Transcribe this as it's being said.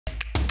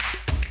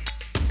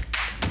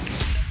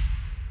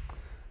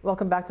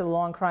Welcome back to the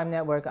Law and Crime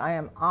Network. I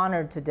am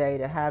honored today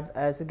to have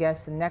as a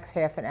guest the next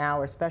half an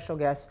hour, special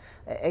guest,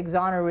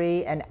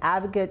 exoneree and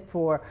advocate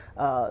for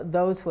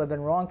those who have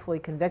been wrongfully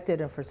convicted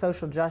and for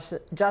social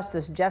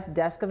justice, Jeff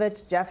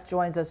Descovich. Jeff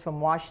joins us from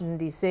Washington,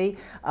 D.C.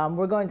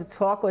 We're going to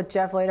talk with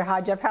Jeff later.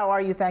 Hi, Jeff. How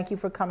are you? Thank you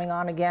for coming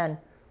on again.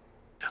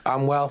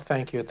 I'm well,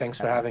 thank you. Thanks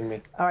for having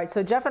me. All right,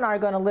 so Jeff and I are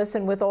going to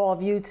listen with all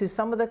of you to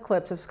some of the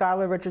clips of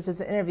Skylar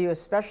Richardson's interview,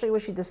 especially where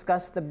she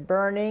discussed the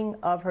burning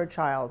of her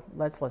child.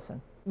 Let's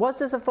listen. Was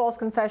this a false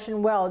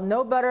confession? Well,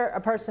 no better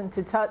a person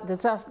to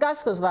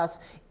discuss with us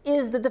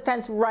is the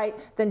defense right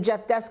than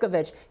Jeff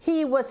Descovich.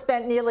 He was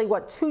spent nearly,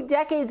 2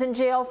 decades in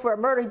jail for a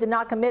murder he did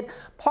not commit,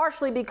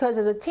 partially because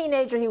as a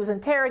teenager he was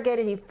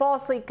interrogated, he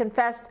falsely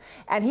confessed,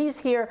 and he's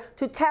here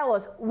to tell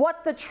us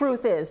what the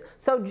truth is.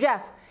 So,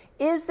 Jeff,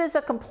 is this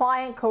a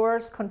compliant,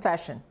 coerced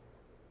confession?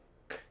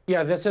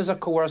 Yeah, this is a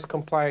coerced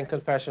compliant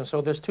confession.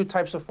 So there's 2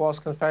 types of false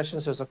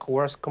confessions. There's a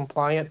coerced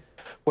compliant,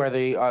 where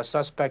the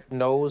suspect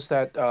knows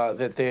that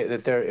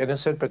they're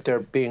innocent, but they're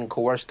being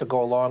coerced to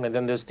go along. And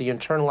then there's the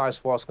internalized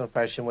false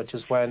confession, which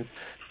is when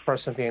the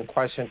person being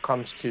questioned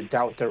comes to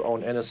doubt their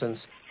own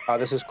innocence.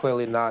 This is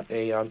clearly not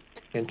a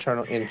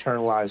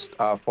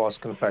internalized false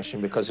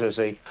confession, because there's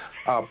a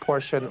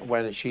portion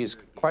when she's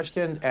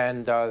questioned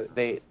and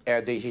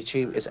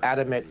she is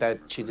adamant that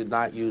she did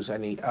not use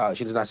any,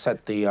 she did not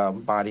set the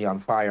body on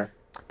fire.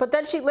 But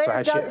then she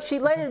later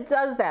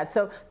does that.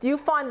 So do you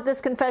find that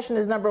this confession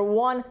is, number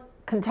one,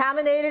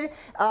 contaminated?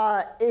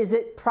 Is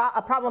it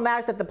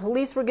problematic that the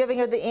police were giving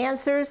her the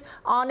answers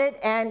on it?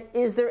 And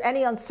is there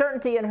any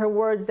uncertainty in her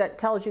words that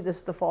tells you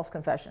this is a false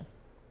confession?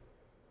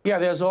 Yeah,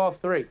 there's all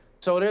 3.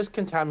 So it is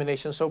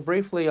contamination. So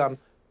briefly,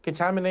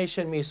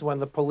 contamination means when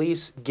the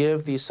police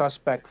give the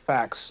suspect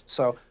facts.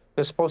 So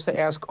they're supposed to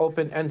ask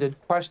open-ended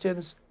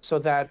questions so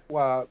that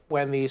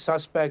when the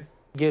suspect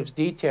gives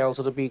details,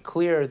 it'll be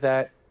clear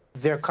that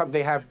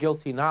they have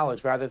guilty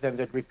knowledge, rather than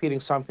they're repeating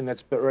something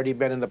that's already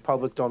been in the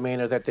public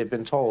domain or that they've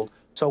been told.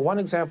 So one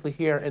example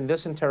here in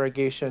this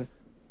interrogation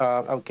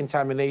of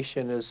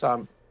contamination is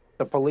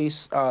the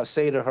police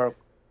say to her,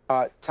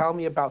 "Tell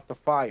me about the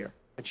fire."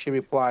 And she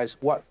replies,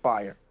 "What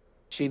fire?"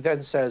 She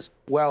then says,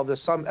 "Well,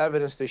 there's some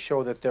evidence to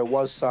show that there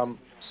was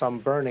some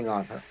burning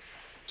on her."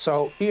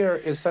 So here,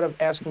 instead of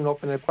asking an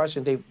open-ended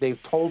question,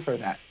 they've told her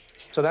that.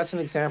 So that's an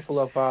example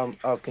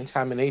of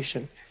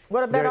contamination.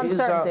 What about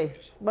uncertainty?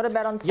 What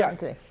about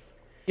uncertainty?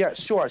 Yeah,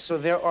 sure. So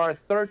there are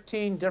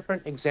 13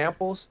 different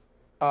examples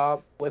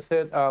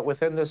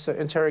within this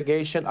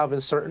interrogation of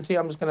uncertainty.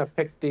 I'm just going to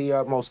pick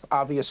the most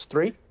obvious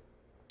 3.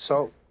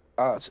 So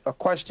a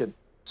question.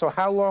 So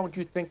how long do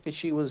you think that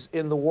she was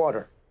in the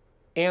water?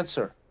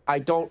 Answer, I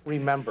don't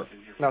remember.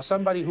 Now,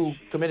 somebody who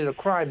committed a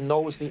crime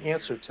knows the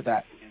answer to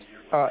that.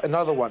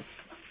 Another one.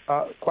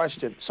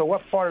 Question. So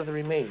what part of the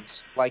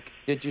remains? Like,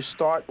 did you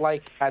start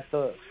like at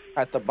the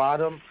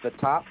bottom, the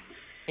top?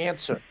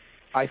 Answer,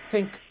 I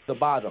think the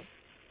bottom.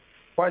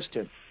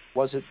 Question.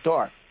 Was it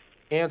dark?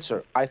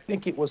 Answer, I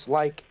think it was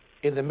like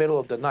in the middle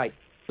of the night.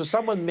 So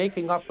someone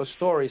making up a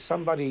story,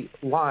 somebody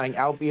lying,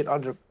 albeit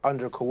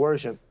under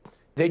coercion,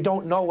 they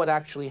don't know what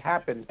actually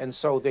happened, and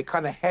so they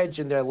kind of hedge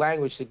in their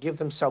language to give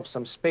themselves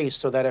some space,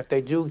 so that if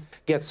they do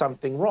get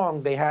something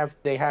wrong, they have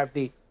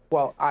the,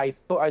 well, I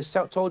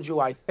told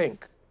you I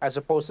think, as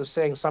opposed to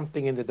saying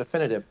something in the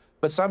definitive.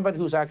 But somebody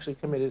who's actually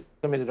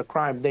committed a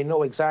crime, they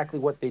know exactly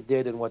what they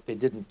did and what they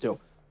didn't do.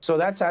 So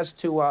that's as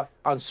to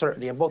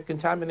uncertainty. And both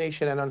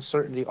contamination and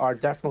uncertainty are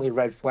definitely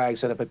red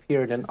flags that have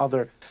appeared in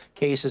other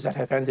cases that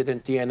have ended in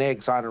DNA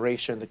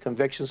exoneration, the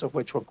convictions of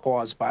which were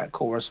caused by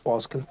coerced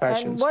false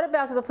confessions. And what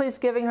about the police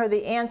giving her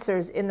the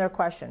answers in their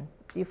question?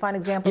 Do you find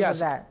examples of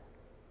that?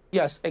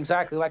 Yes,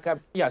 exactly.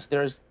 Yes,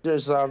 there's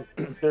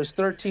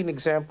 13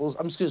 examples.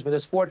 Excuse me,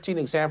 there's 14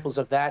 examples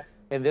of that.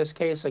 In this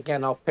case,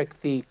 again, I'll pick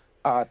the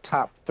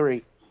top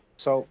 3.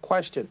 So,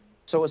 question.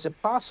 So is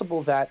it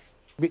possible that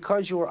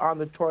because you were on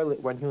the toilet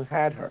when you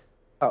had her?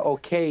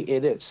 Okay,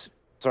 it is.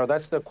 So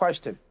that's the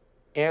question.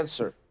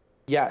 Answer,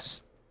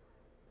 yes.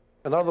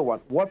 Another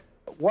one. What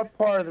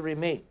part of the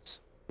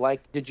remains?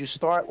 Like, did you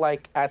start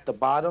like at the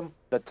bottom,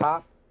 the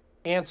top?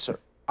 Answer,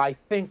 I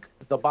think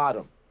the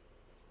bottom.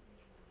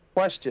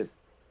 Question.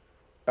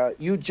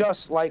 You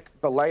just like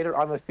the lighter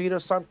on the feet or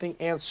something?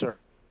 Answer,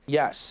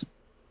 yes.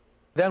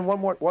 Then one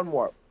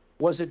more.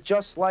 Was it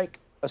just like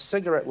a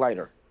cigarette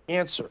lighter?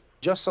 Answer,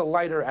 just a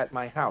lighter at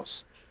my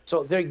house.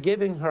 So they're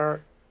giving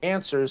her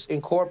answers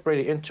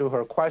incorporated into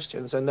her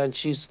questions, and then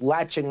she's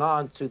latching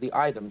on to the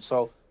item.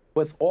 So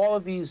with all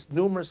of these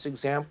numerous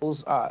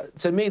examples,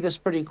 to me, this is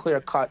pretty clear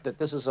cut that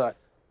this is a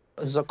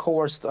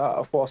coerced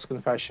false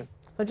confession.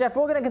 So, Jeff,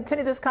 we're going to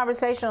continue this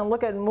conversation and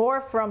look at more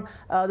from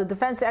the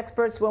defense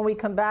experts when we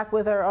come back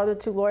with our other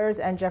 2 lawyers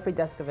and Jeffrey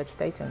Descovich.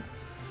 Stay tuned.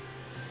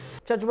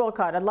 Judge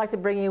Wilcott, I'd like to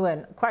bring you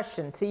in.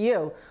 Question to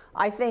you.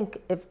 I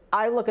think if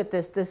I look at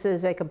this, this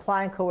is a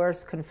compliant,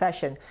 coerced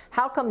confession.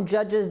 How come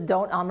judges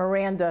don't, on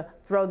Miranda,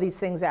 throw these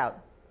things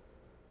out?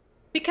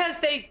 Because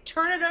they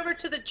turn it over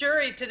to the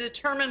jury to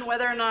determine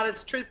whether or not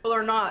it's truthful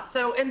or not.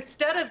 So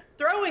instead of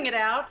throwing it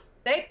out,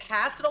 They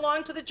pass it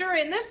along to the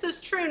jury, and this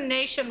is true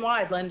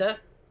nationwide, Linda.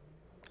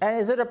 And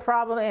is it a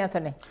problem,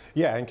 Anthony?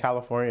 Yeah, in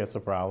California it's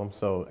a problem.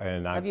 So,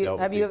 and have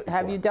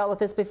you dealt with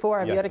this before?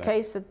 Have you had a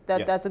case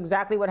that's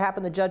exactly what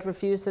happened? The judge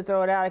refused to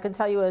throw it out. I can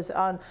tell you, as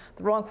on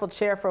the wrongful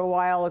chair for a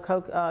while,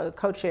 a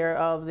co-chair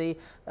of the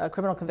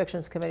Criminal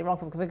Convictions Committee,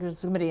 Wrongful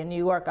Convictions Committee in New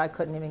York, I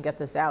couldn't even get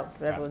this out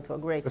for everyone to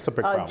agree. It's a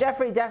big problem.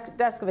 Jeffrey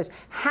Descovich,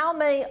 how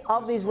many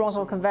of these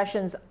wrongful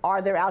confessions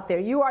are there out there?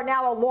 You are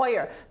now a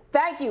lawyer.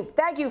 Thank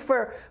you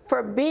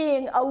for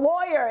being a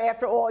lawyer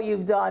after all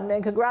you've done,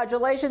 and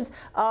congratulations.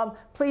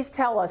 Please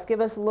tell us,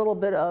 give us a little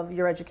bit of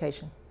your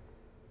education.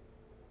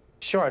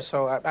 Sure.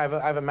 So I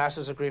have a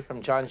master's degree from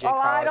John Jay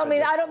College. I don't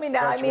mean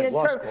that. I mean in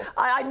terms.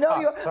 I know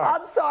you.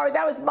 I'm sorry.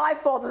 That was my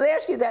fault. They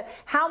asked you that.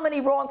 How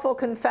many wrongful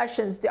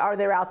confessions are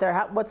there out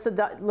there? What's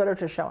the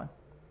literature showing?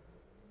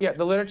 Yeah,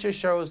 the literature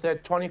shows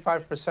that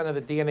 25% of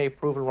the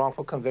DNA-proven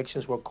wrongful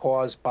convictions were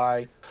caused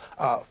by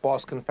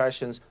false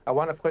confessions. I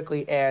want to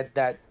quickly add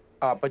that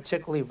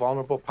particularly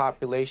vulnerable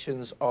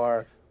populations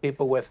are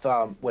people with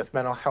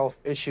mental health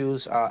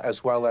issues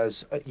as well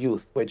as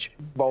youth, which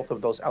both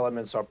of those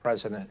elements are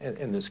present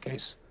in this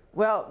case.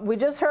 Well, we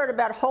just heard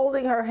about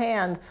holding her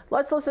hand.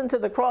 Let's listen to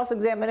the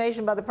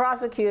cross-examination by the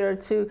prosecutor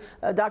to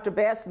Dr.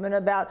 Bassman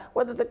about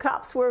whether the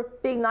cops were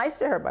being nice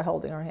to her by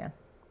holding her hand.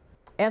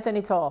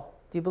 Anthony Tall,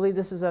 do you believe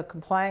this is a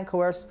compliant,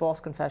 coerced, false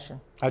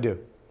confession? I do.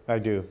 I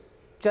do.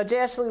 Judge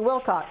Ashley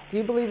Wilcott, do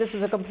you believe this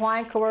is a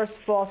compliant, coerced,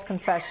 false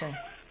confession?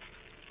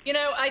 You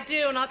know, I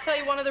do, and I'll tell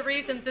you one of the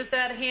reasons is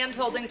that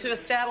hand-holding to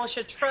establish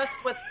a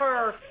trust with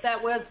her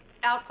that was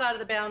outside of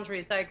the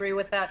boundaries. I agree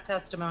with that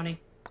testimony.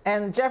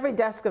 And Jeffrey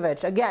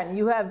Descovich, again,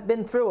 you have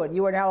been through it.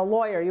 You are now a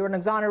lawyer. You're an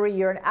exoneree.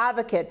 You're an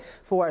advocate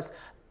for us.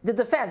 The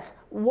defense,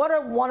 what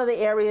are one of the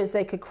areas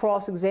they could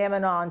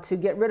cross-examine on to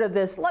get rid of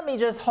this? Let me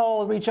just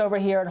reach over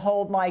here and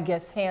hold my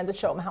guest's hand to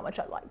show him how much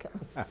I like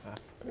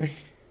him.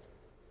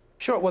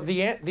 Sure. Well,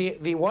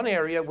 the one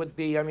area would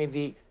be, I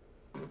mean,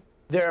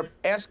 they're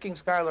asking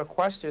Skylar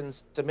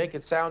questions to make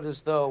it sound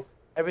as though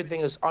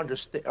everything is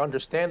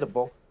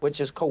understandable,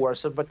 which is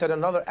coercive. But then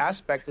another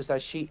aspect is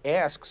that she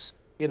asks,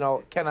 you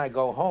know, can I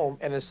go home?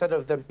 And instead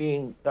of them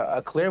being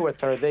clear with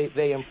her,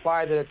 they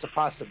imply that it's a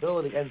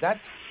possibility. And that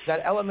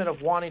element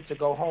of wanting to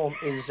go home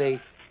is a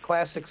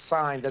classic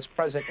sign that's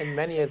present in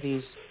many of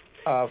these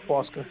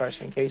false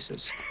confession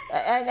cases.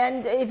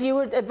 And if you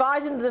were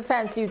advising the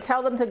defense, you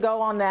tell them to go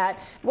on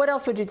that. What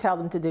else would you tell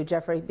them to do,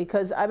 Jeffrey?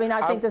 Because, I mean,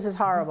 I think this is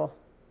horrible.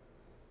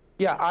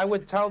 Yeah, I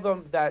would tell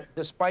them that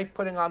despite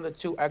putting on the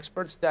two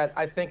experts, that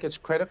I think it's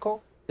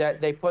critical that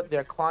they put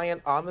their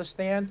client on the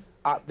stand.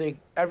 The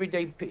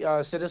everyday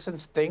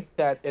citizens think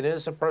that an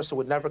innocent person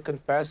would never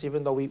confess,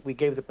 even though we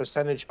gave the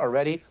percentage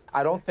already.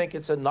 I don't think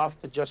it's enough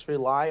to just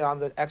rely on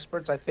the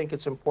experts. I think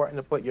it's important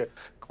to put your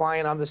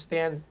client on the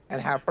stand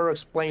and have her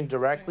explain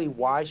directly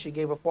why she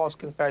gave a false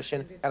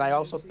confession. And I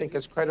also think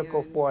it's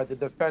critical for the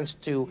defense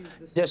to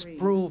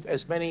disprove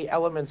as many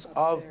elements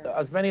of,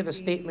 as many of the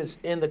statements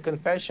in the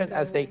confession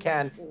as they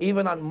can,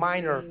 even on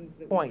minor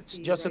points,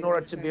 just in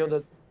order to be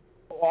able to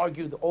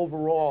argue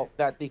overall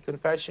that the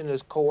confession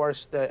is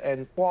coerced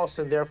and false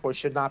and therefore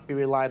should not be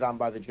relied on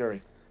by the jury.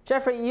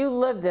 Jeffrey, you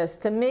lived this.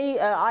 To me,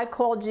 I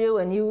called you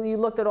and you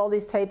looked at all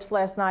these tapes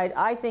last night.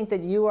 I think that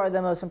you are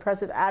the most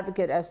impressive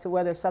advocate as to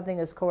whether something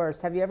is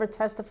coerced. Have you ever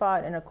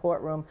testified in a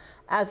courtroom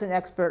as an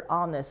expert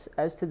on this,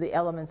 as to the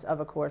elements of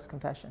a coerced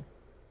confession?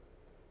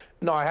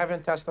 No, I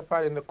haven't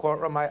testified in the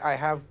courtroom. I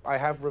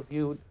have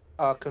reviewed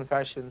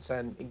confessions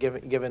and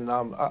given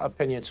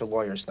opinion to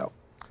lawyers, though.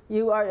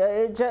 You are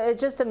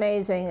it's just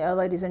amazing,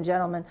 ladies and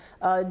gentlemen.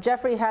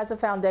 Jeffrey has a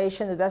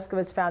foundation, the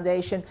Descovich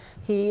Foundation.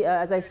 He,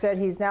 as I said,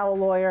 he's now a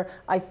lawyer.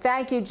 I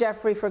thank you,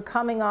 Jeffrey, for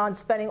coming on,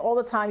 spending all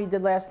the time you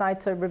did last night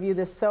to review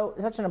this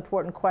such an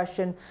important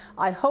question.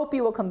 I hope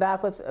you will come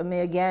back with me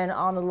again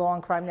on the Law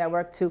and Crime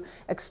Network to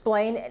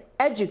explain and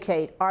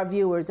educate our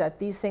viewers that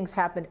these things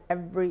happen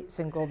every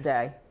single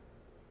day.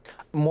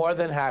 More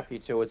than happy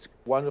to. It's a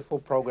wonderful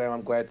program.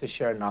 I'm glad to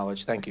share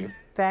knowledge. Thank you.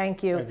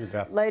 Thank you.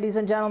 Ladies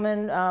and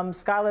gentlemen,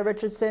 Skylar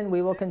Richardson,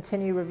 we will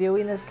continue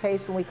reviewing this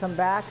case when we come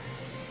back.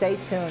 Stay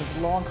tuned.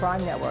 Law and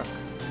Crime Network.